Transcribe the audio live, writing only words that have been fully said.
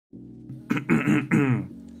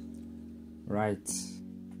Right.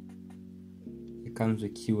 Here comes the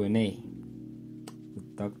Q&A. The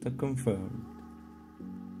doctor confirmed.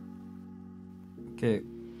 Okay,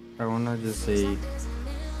 I wanna just say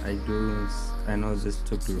I know this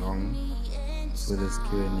took long for this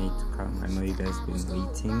Q&A to come. I know you guys been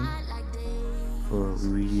waiting for a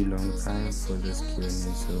really long time for this Q&A,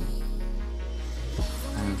 so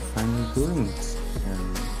I'm finally doing it.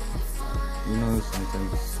 And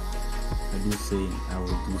sometimes I do say I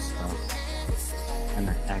will do stuff and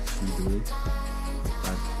I actually do it,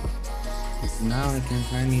 but now I can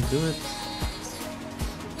finally do it.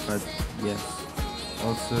 But yes,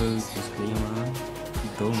 also disclaimer,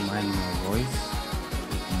 don't mind my voice.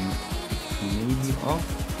 It may be off.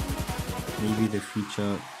 Maybe the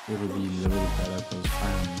future it will be a little better because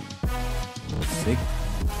I'm sick.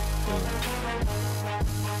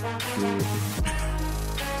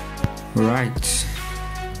 So right.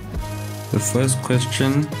 The first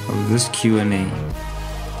question of this Q&A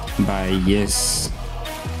by Yes.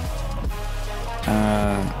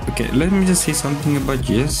 Okay, let me just say something about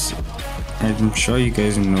Yes. I'm sure you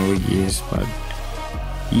guys know Yes, but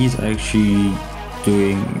he's actually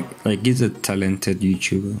he's a talented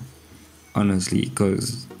YouTuber, honestly,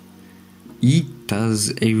 because he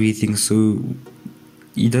does everything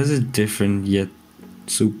he does it different yet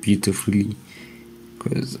so beautifully,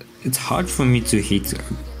 because it's hard for me to hate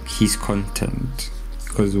his content,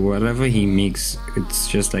 because whatever he makes, it's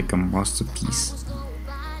just like a masterpiece.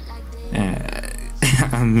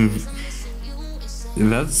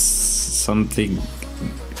 That's something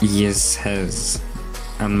Yes has.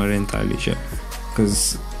 I'm not entirely sure,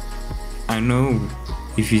 because I know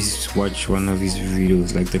if you watch one of his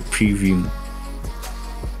videos, like the preview,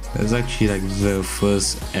 that's actually like the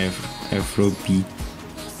first Afrobeat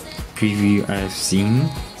preview I've seen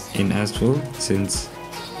in Asphalt, since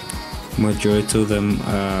majority of them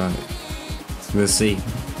are the same.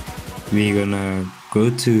 We're gonna go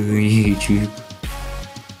to YouTube,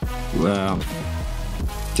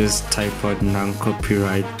 just type out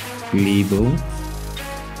non-copyright label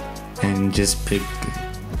and just pick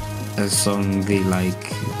a song they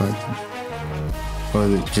like, or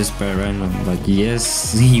just by random. But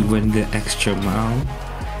Yes, he went the extra mile.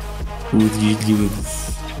 Usually with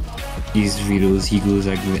his videos, he goes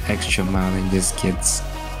like the extra mile and just gets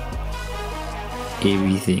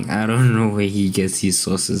everything. I don't know where he gets his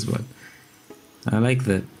sources, but I like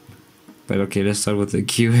that. But okay, let's start with the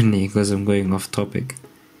Q&A because I'm going off topic.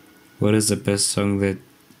 What is the best song that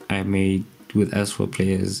I made with S4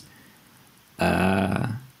 players?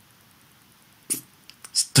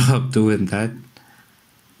 Stop doing that.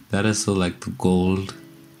 That is so like the gold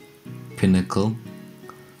pinnacle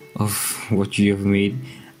of what you have made.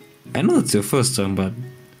 I know it's your first song, but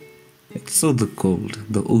it's still the gold,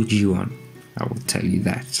 the OG one. I will tell you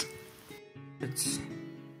that. Let's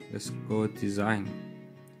go with design.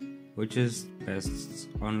 Which is best,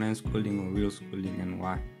 online schooling or real schooling, and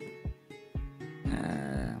why?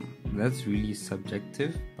 That's really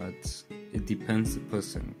subjective, but it depends the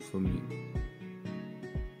person for me.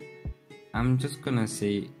 I'm just gonna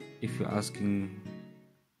say, if you're asking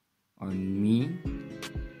on me,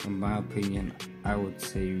 in my opinion, I would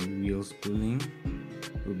say real schooling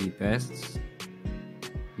would be best,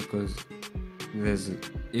 because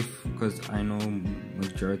I know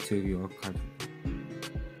majority of you can't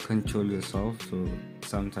control yourself, so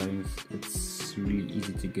sometimes it's really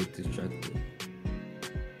easy to get distracted,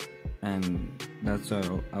 and that's why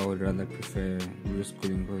I would rather prefer real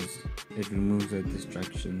schooling, because it removes the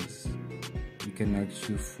distractions. You can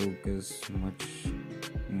actually focus much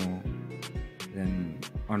more than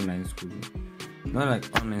online schooling. Not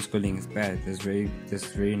like online schooling is bad. There's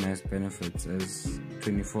very nice benefits as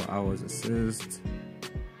 24 hours assist,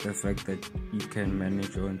 the fact that you can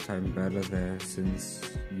manage your own time better there, since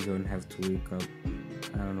you don't have to wake up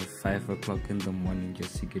 5 o'clock in the morning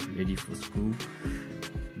just to get ready for school.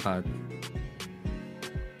 But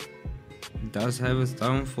it does have its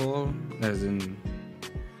downfall, as in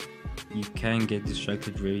you can get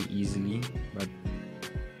distracted very easily. But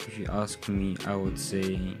if you ask me, I would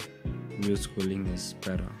say real schooling is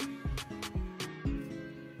better.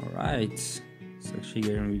 Alright, it's actually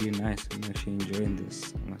getting really nice. I'm actually enjoying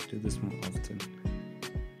this. I must do this more often,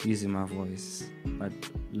 using my voice. But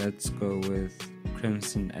let's go with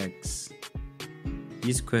Crimson X.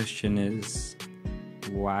 His question is,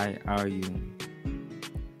 why are you?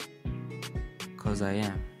 Because I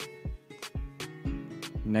am.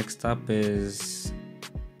 Next up is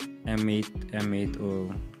M8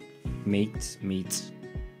 or Mate.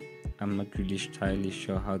 I'm not really entirely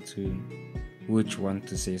sure which one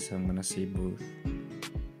to say, so I'm gonna say both.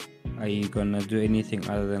 are you gonna do anything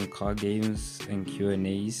other than car games and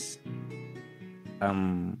Q&As?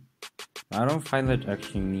 I don't find that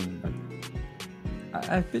actually mean, but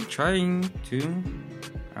I've been trying to.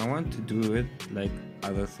 I want to do it like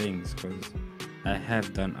other things, because I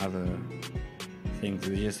have done other things.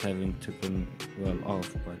 They just haven't taken well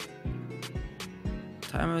off, but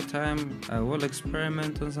time at time I will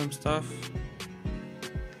experiment on some stuff.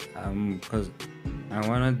 Because I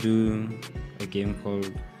wanna do a game called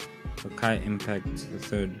High Impact the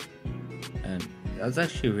Third, and that's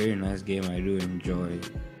actually a very nice game. I do enjoy,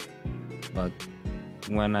 but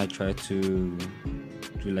when I try to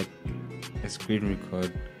do like a screen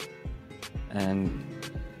record, and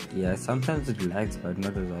yeah, sometimes it lags, but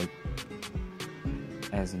not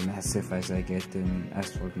as massive as I get in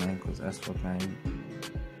Asphalt 9, because Asphalt 9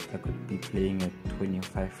 I could be playing at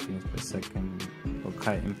 25 frames per second. For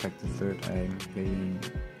High Impact the Third I am playing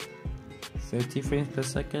 30 frames per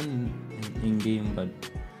second in game, but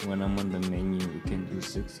when I'm on the menu we can do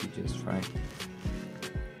 60 just fine.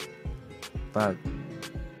 But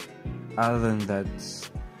other than that,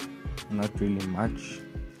 not really much.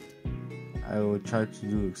 I will try to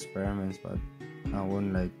do experiments, but I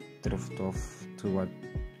won't like drift off to what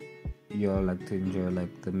you all like to enjoy,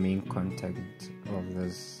 like the main content of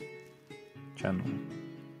this channel,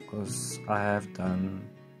 because I have done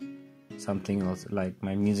something else like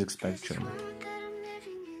my music spectrum,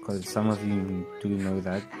 because some of you do know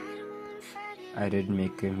that I did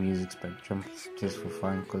make a music spectrum just for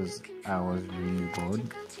fun, because I was really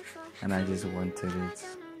bored and I just wanted it.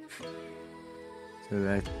 So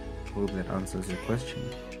I hope that answers your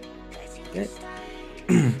question. Okay.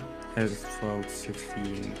 Has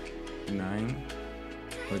 1269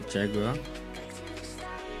 for Jaguar.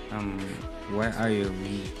 Why are you a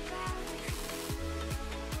weeb?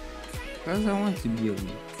 Because I want to be a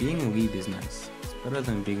weeb. Being a weeb is nice. It's better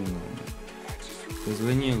than being normal. Because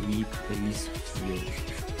when you're a weeb, at least you're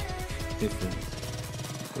different.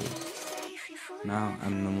 Because now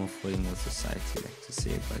I'm normal following what society like to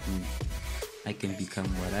say about me. I can become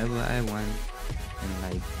whatever I want, and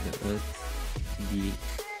like the earth be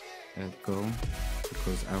a go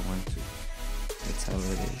because I want to. That's how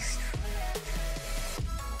it is.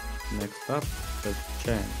 Next up, the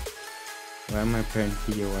Chan. Why my parent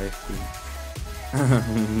be your waifu?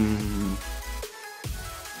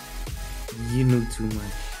 You know too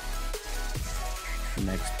much.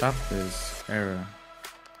 Next up is Error.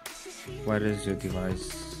 What is your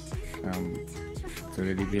device? It's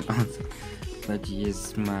already been answered. But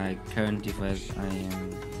yes, my current device I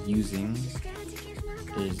am using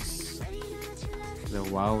is the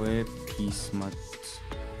Huawei P Smart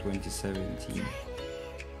 2017.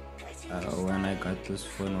 When I got this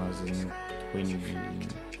phone was in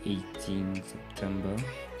 2018 September.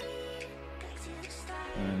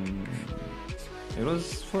 It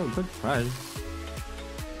was for a good price,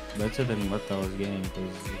 better than what I was getting,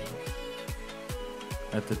 because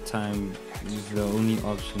at the time the only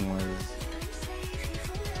option was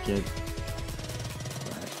get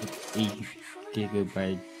 8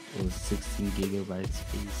 GB or 16 GB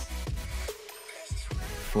space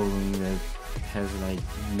phone that has like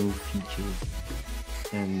no features,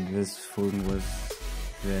 and this phone was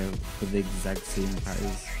there for the exact same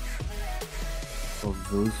price of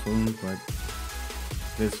those phones, but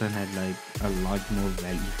this one had like a lot more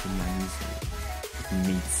value for money, so it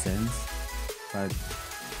made sense. But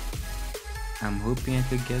I'm hoping I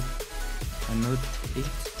could get a Note 8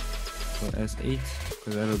 or S8,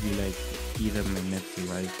 because that'll be like either my next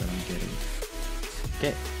device that I'm getting.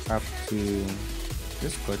 Get up to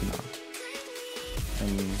YeSquard now,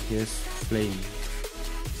 and here's Flame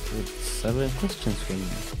with 7 questions for me.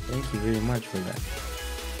 Thank you very much for that.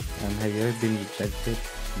 Have you ever been rejected?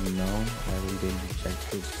 No, I haven't been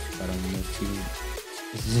rejected, but I'm assuming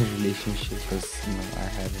this is a relationship, because no, I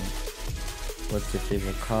haven't. What's your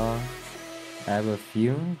favorite car? I have a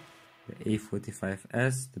few: the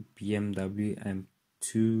A45S, the BMW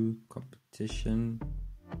M2 Competition,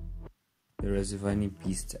 the Razivani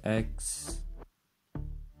Beast X.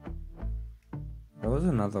 There was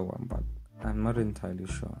another one, but I'm not entirely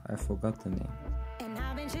sure. I forgot the name.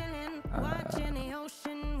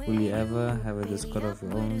 Will you ever have a Discord of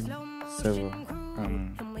your own server?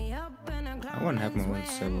 I won't have my own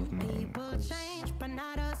server of my own, because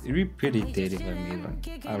it'd be pretty dead if I made one,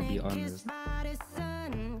 I'll be honest.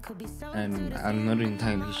 And I'm not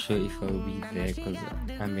entirely sure if I'll be there, because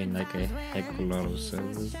I mean, like, I hack a lot of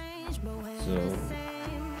servers, so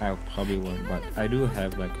I probably won't. But I do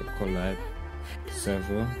have like a collab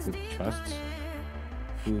server with Trust,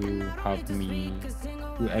 who helped me,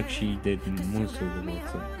 who actually did most of the work.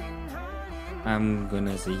 So I'm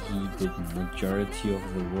gonna say he did majority of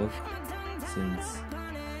the work, since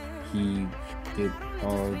he did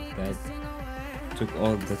all that, took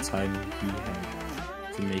all the time he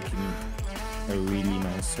had to make him a really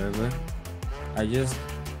nice server.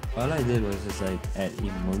 All I did was just like add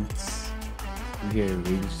emotes,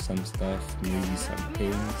 rearrange some stuff, maybe some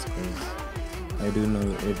paints, because I do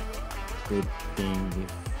know it good thing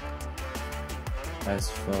with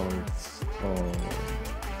asphalt or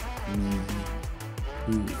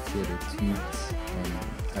who did a tweet and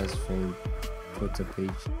asphalt put a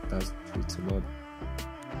page does tweets a lot.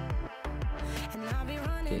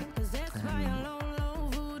 Okay.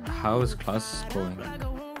 How is classes going?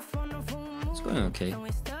 It's going okay.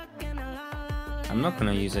 I'm not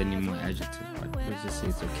gonna use any more adjectives, but let's just say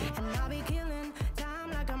it's okay.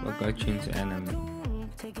 What got you into anime?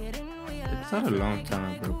 It's not a long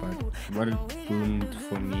time ago, but what it boomed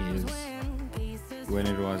for me is when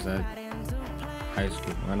it was at high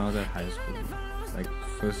school. When I was at high school, like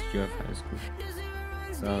first year of high school.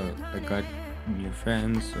 So I got new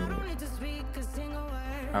friends, so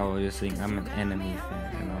I was just saying I'm an anime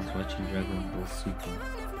fan, and I was watching Dragon Ball Super,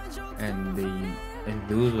 and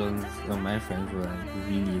those ones of my friends were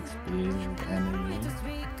really experienced with anime,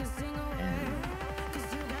 and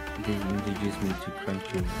they introduced me to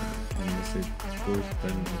Crunchyroll, and they said go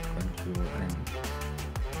turn on Crunchyroll and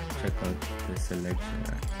check out the selection,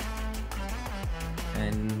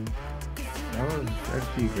 and I was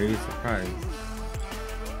actually very surprised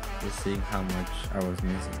just seeing how much I was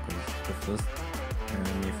missing, because the first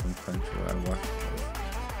anime from Crunchyroll I watched was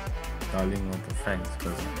Darling of the Franxx,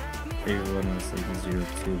 because everyone was saying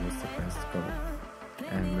 02 was the best goal,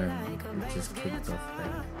 and then it just kicked off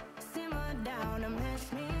there.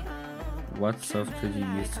 What software do you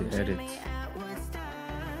use to edit?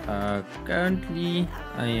 Currently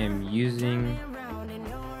I am using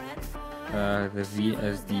the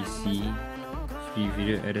VSDC free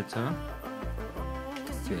video editor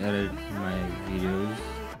to edit my videos.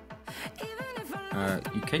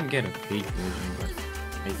 You can get a paid version, but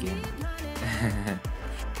again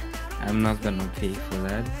I'm not gonna pay for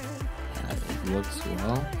that. It works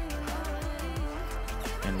well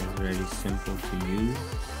and it's very simple to use.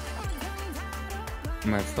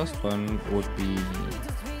 My first one would be,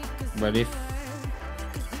 but if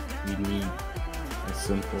you need a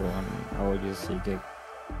simple one, I would just say get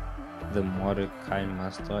the modded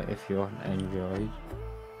KineMaster if you're on Android.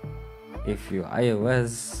 If you're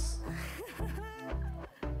iOS,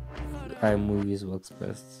 iMovies works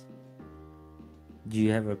best. Do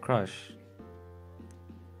you have a crush?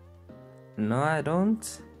 No, I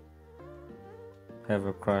don't have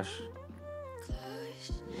a crush.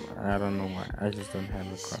 I don't know why, I just don't have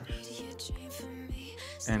a crush.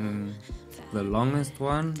 And the longest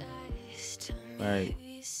one, like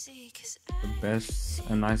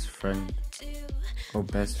a nice friend or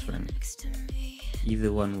best friend,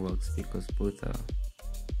 either one works, because both are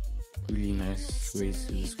really nice ways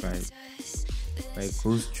to describe. Like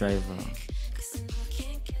Ghost Driver,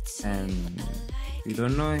 and if you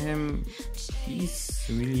don't know him, he's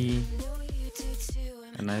really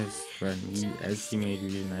a nice friend. He actually made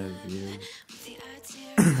really nice videos.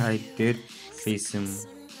 I did face him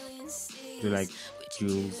to like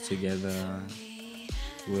duels together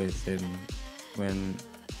with him when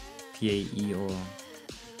PAE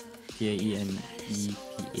and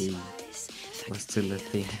EPA was still a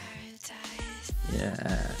thing.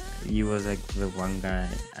 Yeah, he was like the one guy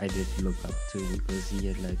I did look up to, because he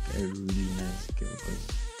had like a really nice skill. Because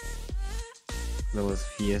there was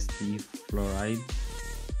Fiesty, Fluoride,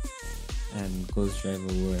 and Ghost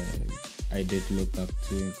Driver where I did look up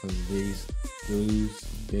to, because those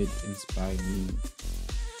did inspire me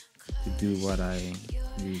to do what I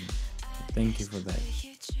do. Thank you for that.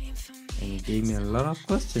 And you gave me a lot of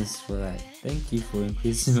questions for that. Thank you for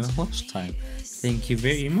increasing my watch time. Thank you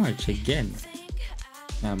very much again.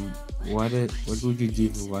 What would you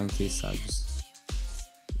give 1K subs?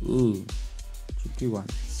 Ooh, tricky one.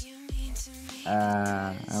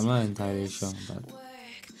 I'm not entirely sure, but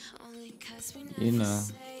you know,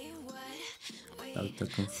 have to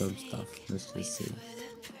confirm stuff. Let's just say,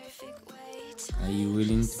 are you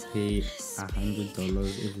willing to pay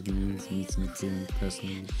 $100 if it means meeting Finn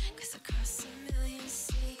personally?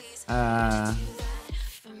 I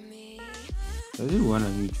do want to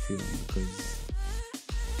meet Finn, because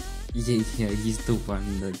yeah, he's the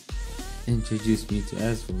one that introduced me to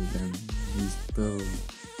Asphalt, and he's still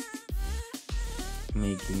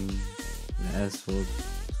making the Asphalt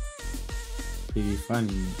pretty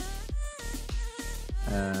funny.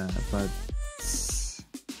 But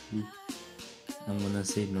I'm gonna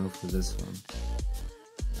say no for this one.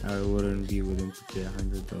 I wouldn't be willing to pay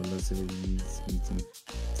 $100 if it means meeting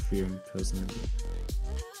Freedom personally.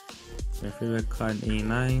 My favorite card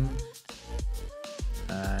A9,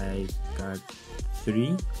 I got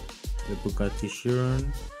 3, the Bugatti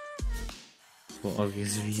Chiron, for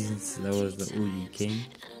obvious reasons. That was the OG King,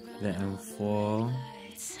 the M4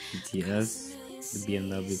 GTS, the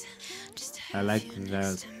BMW. I like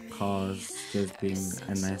that cars just being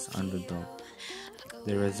a nice underdog.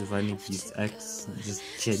 The Resivani Beast X, just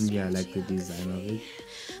genuinely I like the design of it.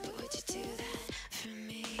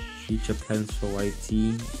 Future plans for YT,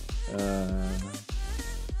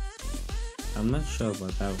 I'm not sure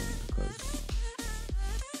about that one, because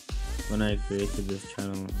when I created this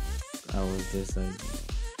channel, I was just like,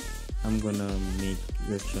 I'm gonna make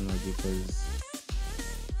this channel because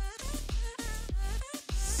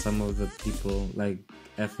some of the people like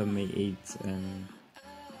FMA8 and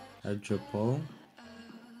Adjopol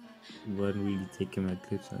weren't really taking my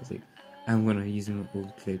clips. I was like, I'm gonna use my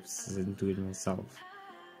old clips and do it myself.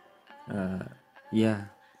 Yeah,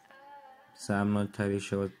 so I'm not entirely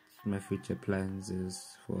sure what my future plans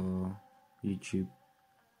is for YouTube.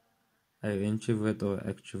 Are you introvert or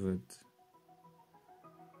extrovert?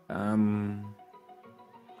 An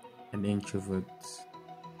introvert.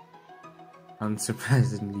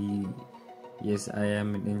 Unsurprisingly, yes, I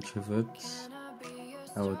am an introvert,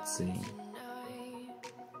 I would say.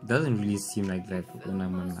 It doesn't really seem like that when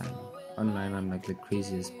I'm online. Online, I'm like the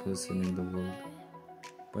craziest person in the world.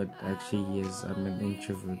 But actually, yes, I'm an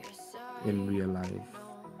introvert in real life.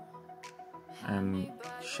 I'm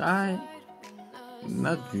shy.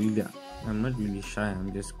 Not really. I'm not really shy.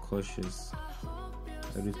 I'm just cautious.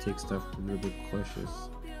 I do take stuff a little bit cautious.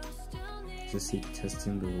 Just like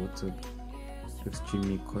testing the water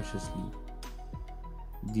extremely cautiously.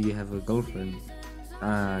 Do you have a girlfriend?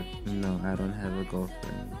 No, I don't have a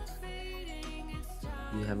girlfriend.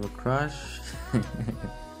 Do you have a crush?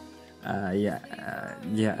 Yeah,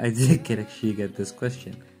 I did actually get this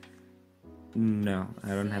question. No, I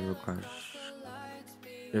don't have a crush.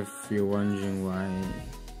 If you're wondering why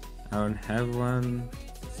I don't have one,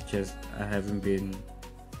 it's just I haven't been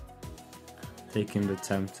taking the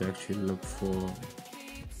time to actually look for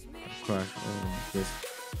a crush or just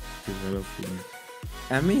develop feelings.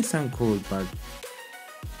 I may sound cold, but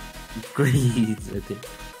great. Okay.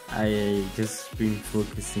 I just been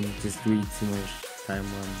focusing just way too much time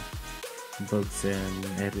on books and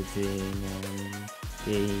editing and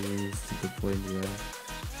games to the point where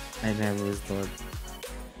I never thought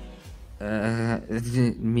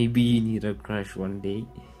maybe you need a crush one day,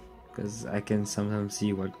 because I can sometimes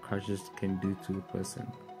see what crushes can do to the person.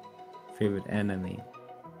 Favorite anime?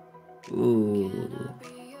 Ooh,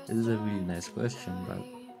 this is a really nice question, but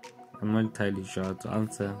I'm not entirely sure how to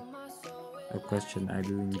answer a question I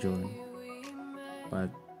do enjoy.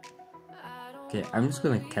 But okay, I'm just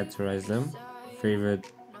gonna categorize them.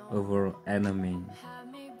 Favorite overall anime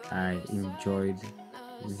I enjoyed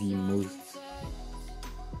the most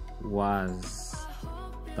was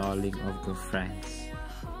Darling of the Franxx.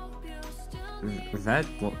 That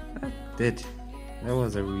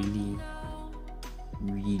was a really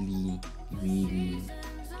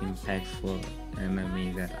impactful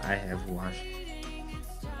anime that I have watched.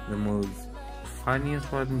 The most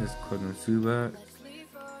funniest one is Konosuba.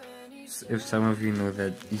 If some of you know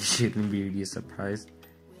that, you shouldn't be really surprised.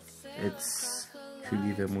 It's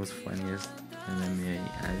truly the most funniest anime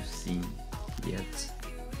I've seen yet.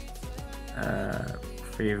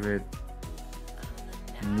 Favorite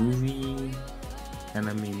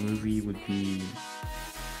anime movie would be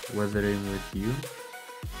Wuthering With You,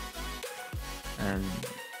 and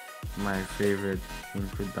my favorite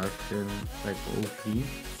introduction, like OP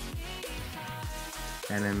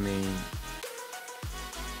anime,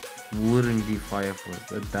 wouldn't be Fire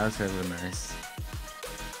Force. It does have a nice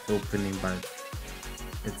opening, but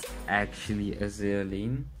it's actually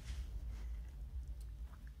Azalean.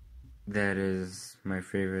 That is my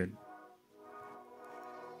favorite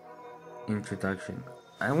introduction.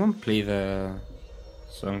 I won't play the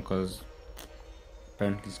song because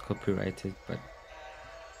apparently it's copyrighted, but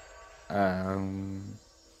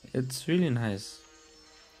it's really nice.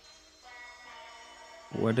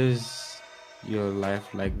 What is your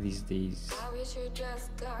life like these days?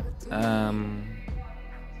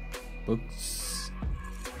 Books,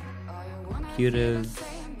 computers,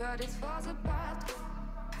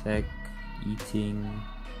 tech, eating,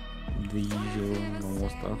 the usual normal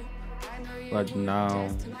stuff. But now,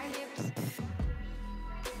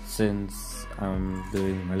 since I'm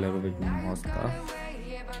doing a little bit more stuff,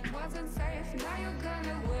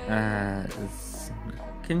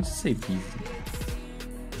 can you say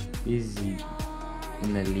busy?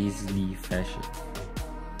 in a lazily fashion.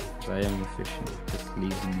 I am efficient, just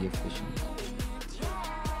lazily efficient.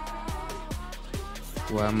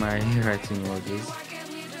 Why am I writing all this?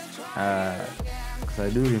 Because I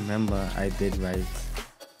do remember I did write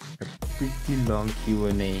a pretty long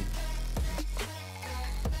QnA,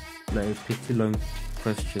 like pretty long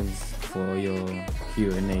questions for your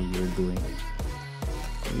QnA you're doing.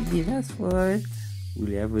 Maybe that's what. Will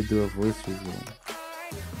you ever do a voice review?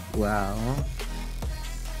 Wow,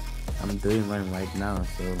 I'm doing one right now,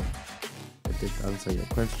 so I did answer your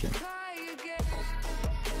question.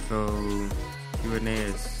 So Q&A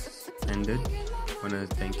is ended. I want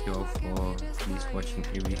to thank you all for please watching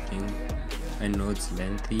everything. I know it's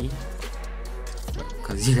lengthy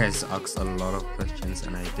because you guys asked a lot of questions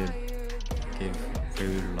and I did give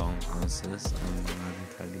very long answers. I'm not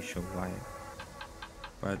entirely sure why,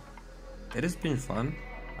 but it has been fun.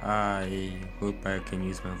 I hope I can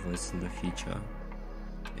use my voice in the future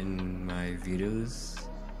in my videos.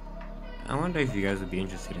 I wonder if you guys would be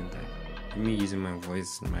interested in that. Me using my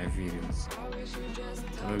voice in my videos.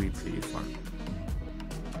 That would be pretty fun.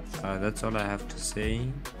 That's all I have to say.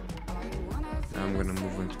 Now I'm gonna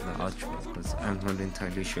move on to the outro because I'm not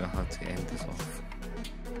entirely sure how to end this off.